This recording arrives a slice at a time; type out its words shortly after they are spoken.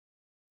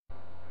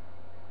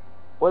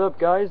What up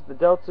guys, the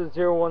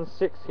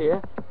Delta-016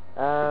 here,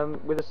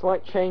 with a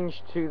slight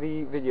change to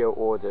the video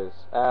orders.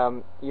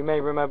 You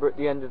may remember at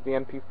the end of the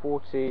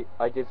MP40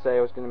 I did say I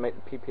was going to make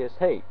the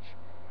PPSH.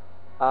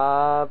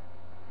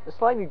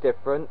 Slightly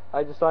different.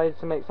 I decided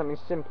to make something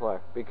simpler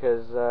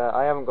because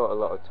I haven't got a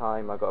lot of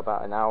time. I've got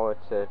about an hour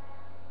to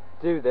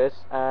do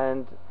this,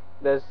 and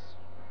there's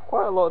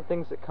quite a lot of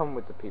things that come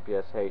with the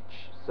PPSH,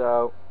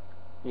 so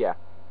yeah.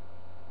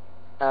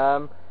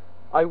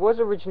 I was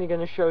originally going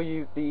to show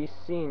you the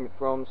scene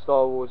from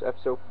Star Wars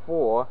Episode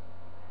 4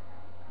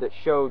 that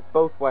showed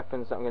both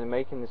weapons that I'm going to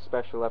make in this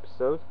special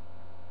episode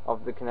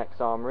of the Connect's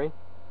Armoury,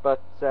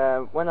 but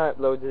when I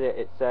uploaded it,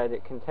 it said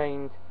it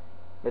contained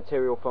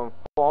material from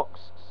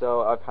Fox,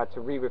 so I've had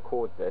to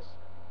re-record this.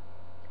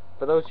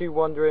 For those of you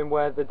wondering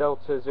where the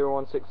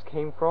Delta-016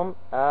 came from,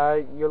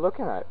 you're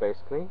looking at it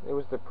basically. It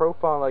was the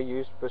profile I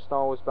used for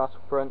Star Wars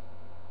Battlefront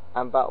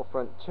and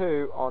Battlefront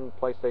 2 on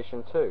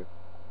PlayStation 2.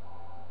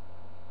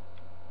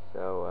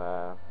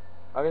 So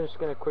I'm just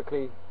going to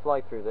quickly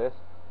fly through this.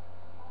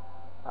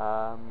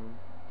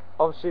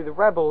 Obviously the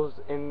rebels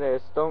in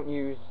this don't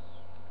use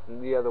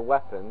the other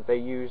weapon, they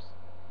use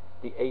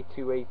the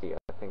A280,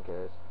 I think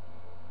it is.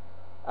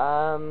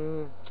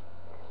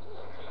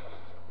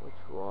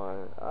 Which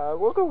one?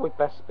 We'll go with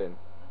Bespin.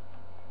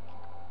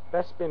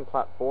 Bespin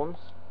platforms,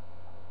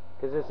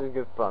 because this is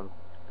good fun.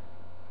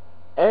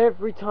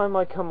 Every time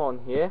I come on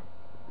here,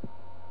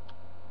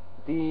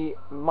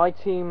 my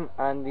team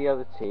and the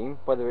other team,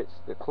 whether it's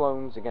the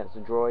clones against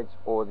the droids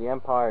or the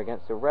Empire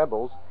against the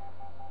rebels,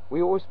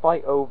 we always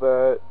fight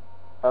over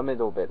a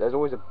middle bit. There's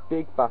always a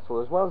big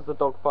battle, as well as the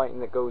dogfighting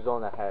that goes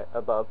on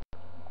above.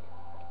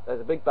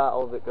 There's a big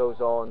battle that goes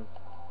on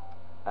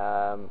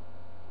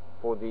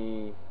for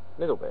the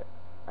middle bit,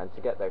 and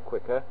to get there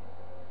quicker.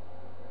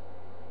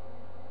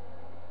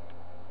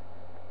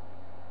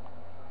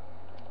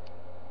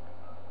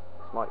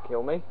 This might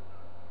kill me,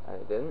 and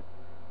it didn't.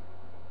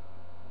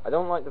 I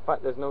don't like the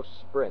fact there's no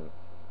sprint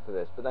for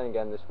this, but then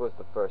again, this was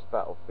the first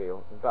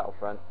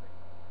Battlefront.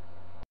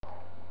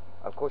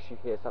 Of course you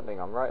hear something,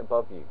 I'm right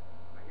above you.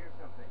 I hear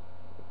something.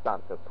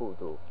 Santa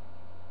Poodle.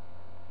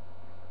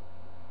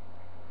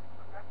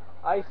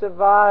 I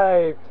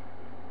survived!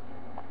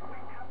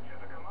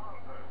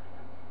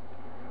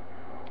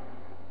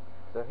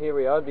 So here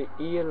we are, the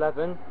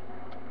E-11,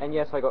 and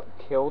yes, I got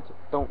killed,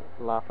 don't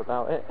laugh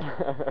about it.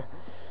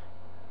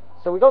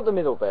 So we got the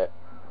middle bit.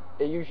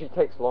 It usually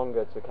takes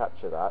longer to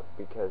capture that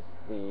because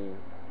the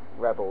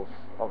rebels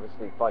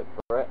obviously fight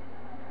for it.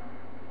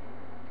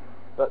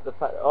 But the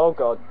fact, oh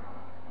god,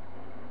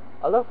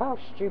 I love how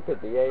stupid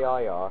the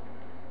AI are.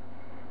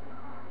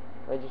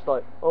 They're just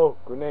like, oh,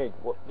 grenade,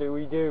 what do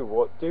we do?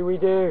 What do we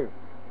do?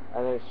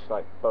 And then it's just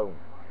like, boom,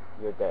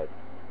 you're dead.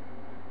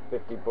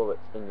 50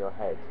 bullets in your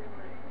head.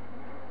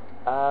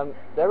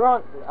 There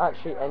aren't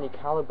actually any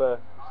caliber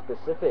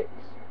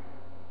specifics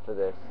for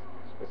this.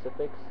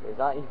 Specifics? Is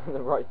that even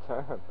the right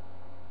term?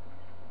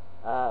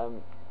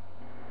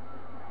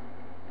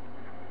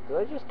 Did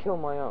I just kill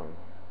my own?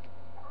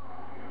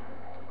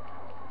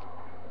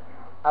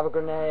 Have a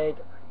grenade.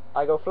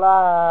 I go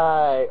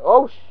fly.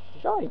 Oh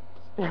shite!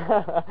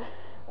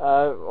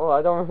 Well,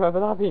 I don't remember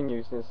that being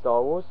used in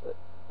Star Wars,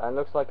 and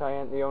looks like I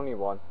ain't the only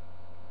one.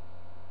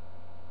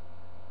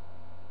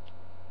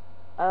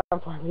 And I'm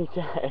finally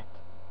dead.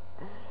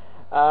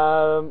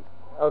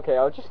 Okay,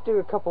 I'll just do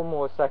a couple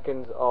more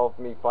seconds of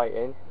me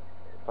fighting.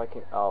 If I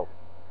can. Oh,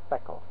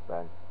 back off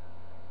then.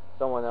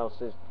 Someone else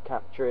is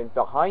capturing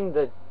behind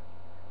the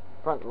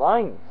front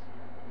lines.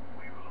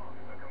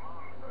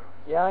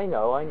 Yeah, I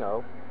know.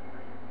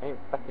 I ain't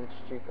fucking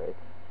stupid.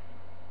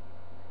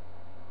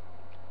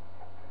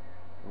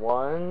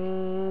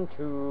 1,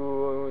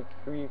 2,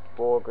 3,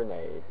 4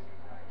 grenades.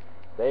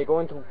 They're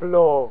going to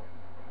blow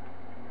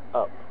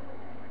up.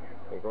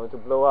 They're going to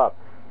blow up.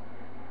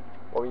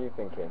 What were you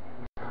thinking?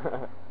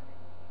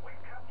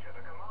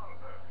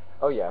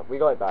 Oh yeah, we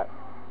got it back.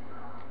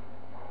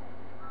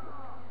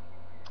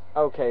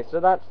 Okay, so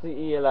that's the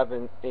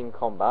E-11 in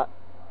combat.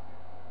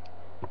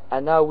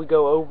 And now we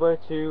go over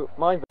to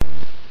my...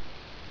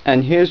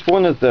 And here's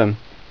one of them.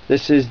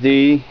 This is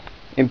the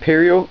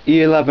Imperial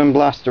E-11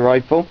 blaster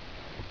rifle,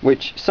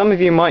 which some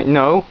of you might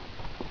know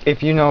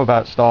if you know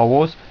about Star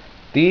Wars.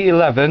 The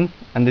E-11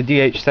 and the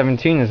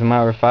DH-17, as a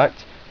matter of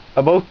fact,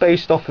 are both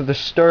based off of the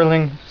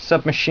Sterling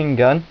Submachine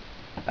gun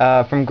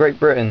from Great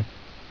Britain.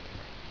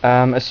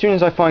 As soon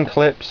as I find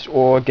clips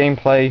or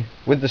gameplay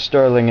with the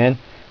Sterling in,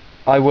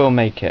 I will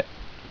make it,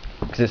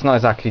 because it's not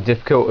exactly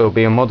difficult. It'll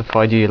be a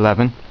modified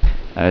E-11.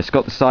 It's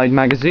got the side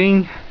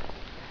magazine,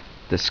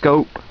 the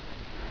scope,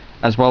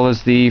 as well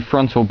as the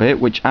frontal bit,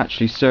 which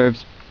actually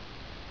serves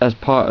as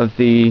part of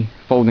the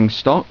folding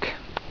stock.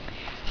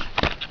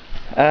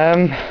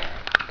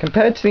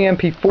 Compared to the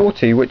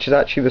MP40, which is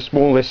actually the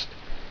smallest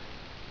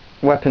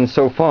weapon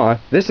so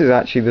far, this is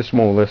actually the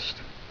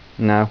smallest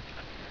now.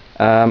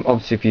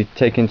 Obviously if you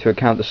take into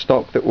account the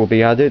stock that will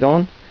be added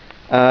on,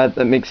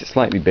 that makes it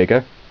slightly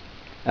bigger.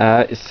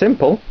 It's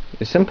simple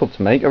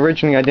to make.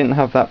 Originally I didn't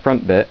have that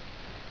front bit,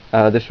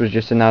 this was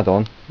just an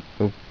add-on.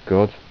 Oh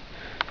god.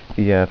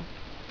 the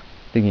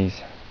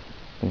thingy's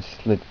been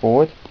slid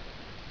forward.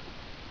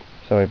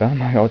 Sorry about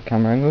my odd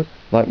camera angles.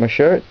 Like my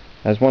shirt,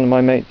 as one of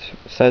my mates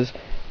says,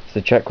 it's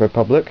the Czech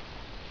Republic,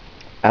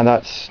 and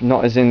that's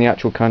not as in the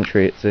actual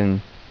country, it's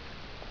in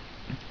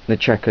the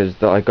checkers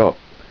that I got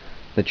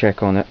the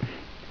Czech on it.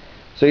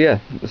 So yeah,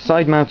 the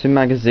side mounted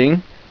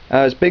magazine,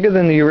 it's bigger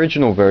than the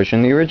original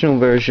version. The original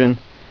version,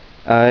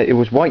 it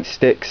was white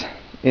sticks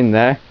in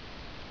there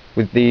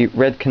with the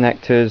red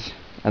connectors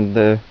and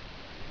the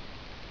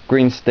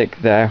green stick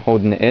there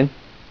holding it in.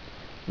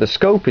 The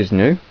scope is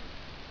new.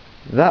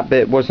 That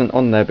bit wasn't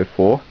on there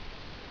before.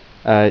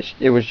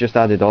 It was just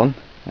added on,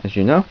 as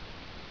you know.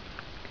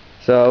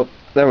 So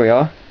there we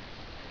are.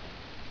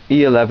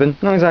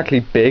 E-11, not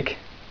exactly big.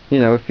 You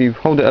know, if you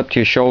hold it up to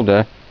your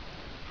shoulder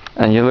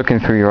and you're looking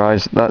through your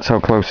eyes, that's how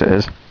close it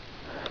is.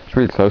 It's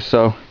really close.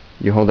 So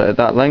you hold it at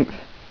that length,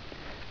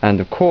 and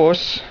of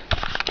course,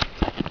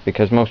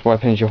 because most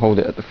weapons you hold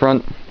it at the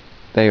front,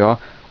 there you are.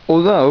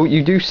 Although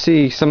you do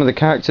see some of the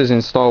characters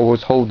in Star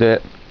Wars hold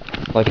it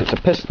like it's a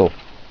pistol.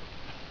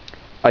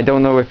 I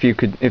don't know if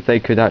they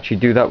could actually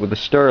do that with the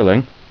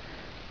Sterling,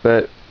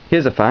 but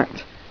here's a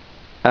fact.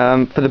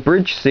 For the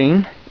bridge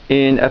scene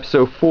in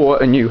Episode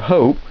 4, A New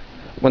Hope,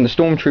 when the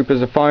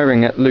stormtroopers are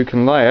firing at Luke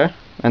and Leia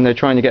and they're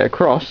trying to get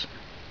across,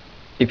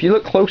 if you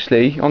look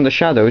closely on the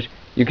shadows,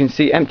 you can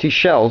see empty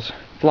shells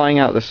flying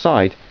out the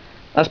side.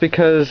 That's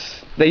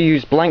because they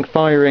used blank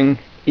firing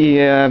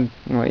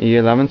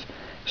E-11s,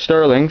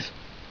 Sterlings,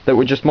 that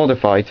were just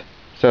modified.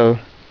 So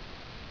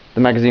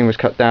the magazine was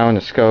cut down,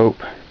 the scope,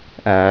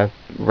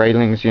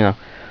 railings, you know,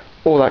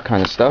 all that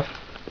kind of stuff.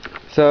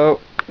 So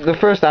the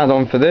first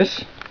add-on for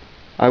this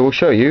I will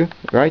show you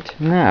right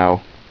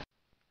now.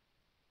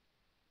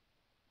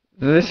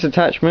 This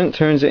attachment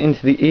turns it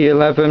into the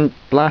E-11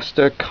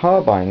 blaster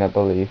carbine, I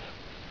believe.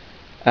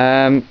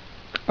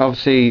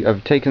 Obviously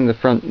I've taken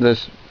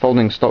this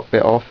folding stock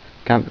bit off,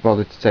 can't be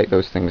bothered to take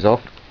those things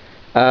off.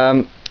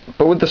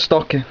 But with the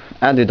stock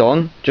added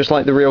on, just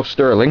like the real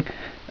Sterling,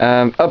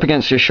 up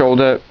against your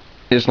shoulder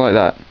is like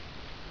that.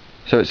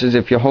 So it's as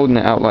if you're holding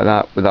it out like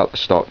that without the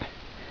stock.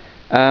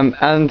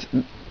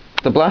 And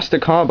the blaster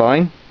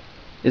carbine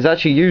is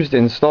actually used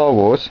in Star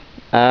Wars.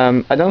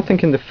 I don't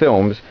think in the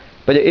films,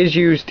 but it is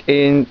used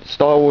in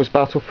Star Wars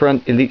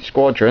Battlefront Elite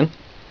Squadron.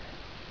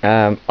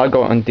 I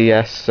got it on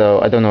DS,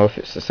 so I don't know if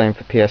it's the same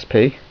for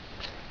PSP.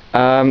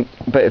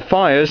 But it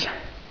fires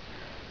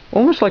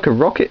almost like a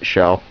rocket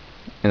shell,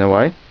 in a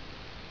way.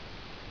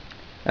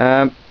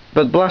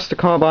 But blaster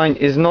carbine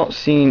is not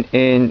seen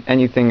in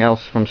anything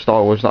else from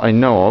Star Wars that I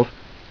know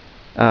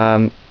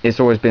of. It's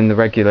always been the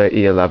regular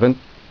E-11.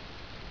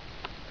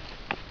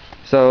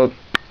 So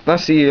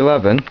that's the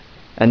E-11,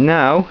 and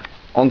now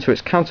onto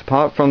its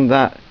counterpart from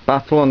that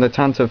battle on the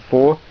Tantive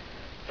 4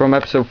 from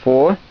Episode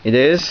 4. It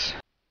is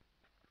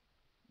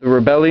the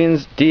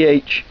Rebellion's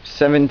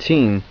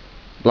DH-17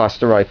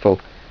 blaster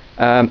rifle.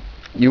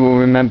 You will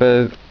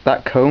remember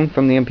that cone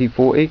from the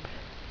MP40.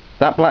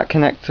 That black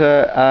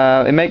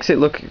connector, it makes it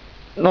look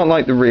not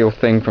like the real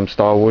thing from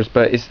Star Wars,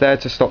 but it's there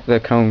to stop the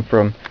cone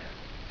from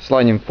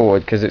sliding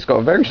forward, because it's got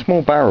a very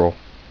small barrel,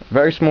 a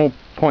very small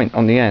point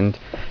on the end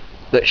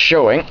that's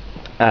showing.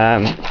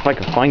 If I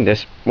can find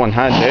this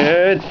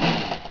one-handed,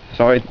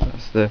 sorry,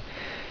 that's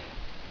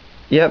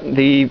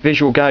the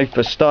visual guide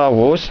for Star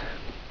Wars.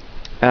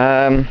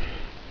 If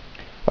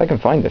I can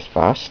find this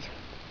fast,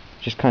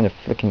 just kind of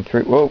flicking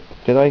through. Whoa,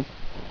 did I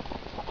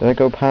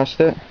go past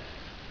it?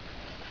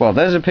 Well,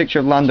 there's a picture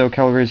of Lando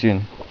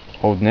Calrissian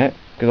holding it.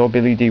 Good old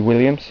Billy D.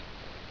 Williams.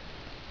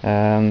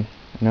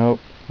 Nope.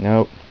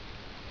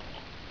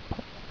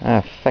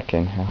 Ah,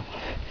 feckin' hell.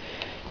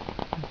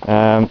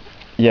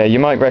 Yeah, you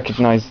might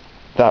recognise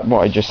that,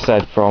 what I just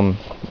said, from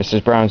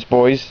Mrs. Brown's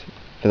Boys,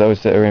 for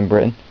those that are in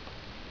Britain.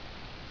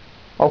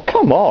 Oh,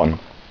 come on!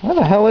 Where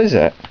the hell is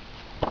it?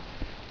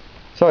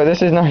 Sorry,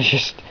 this is now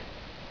just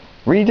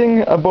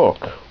reading a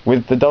book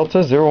with the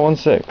Delta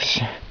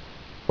 016.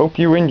 Hope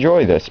you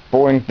enjoy this.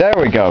 Boring. There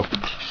we go.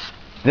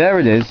 There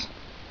it is.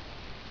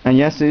 And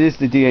yes, it is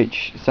the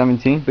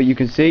DH-17, but you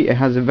can see it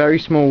has a very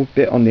small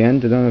bit on the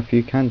end. I don't know if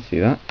you can see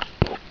that.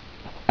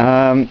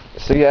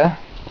 So yeah,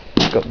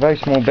 it's got a very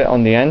small bit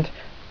on the end,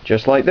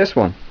 just like this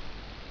one.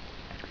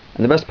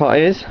 And the best part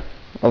is,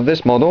 of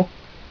this model,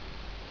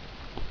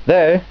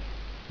 there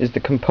is the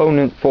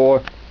component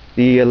for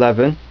the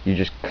E-11. You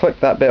just click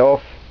that bit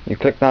off, you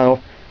click that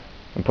off,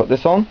 and put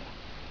this on,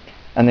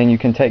 and then you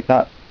can take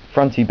that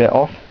fronty bit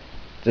off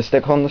to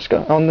stick on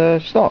the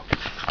stock.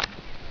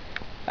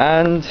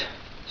 And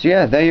so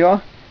yeah, there you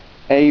are,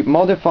 a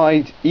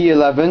modified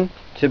E-11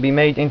 to be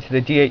made into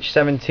the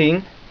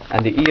DH-17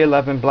 and the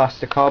E-11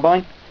 blaster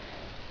carbine.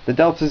 The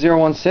Delta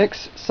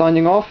 016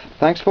 signing off.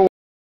 Thanks for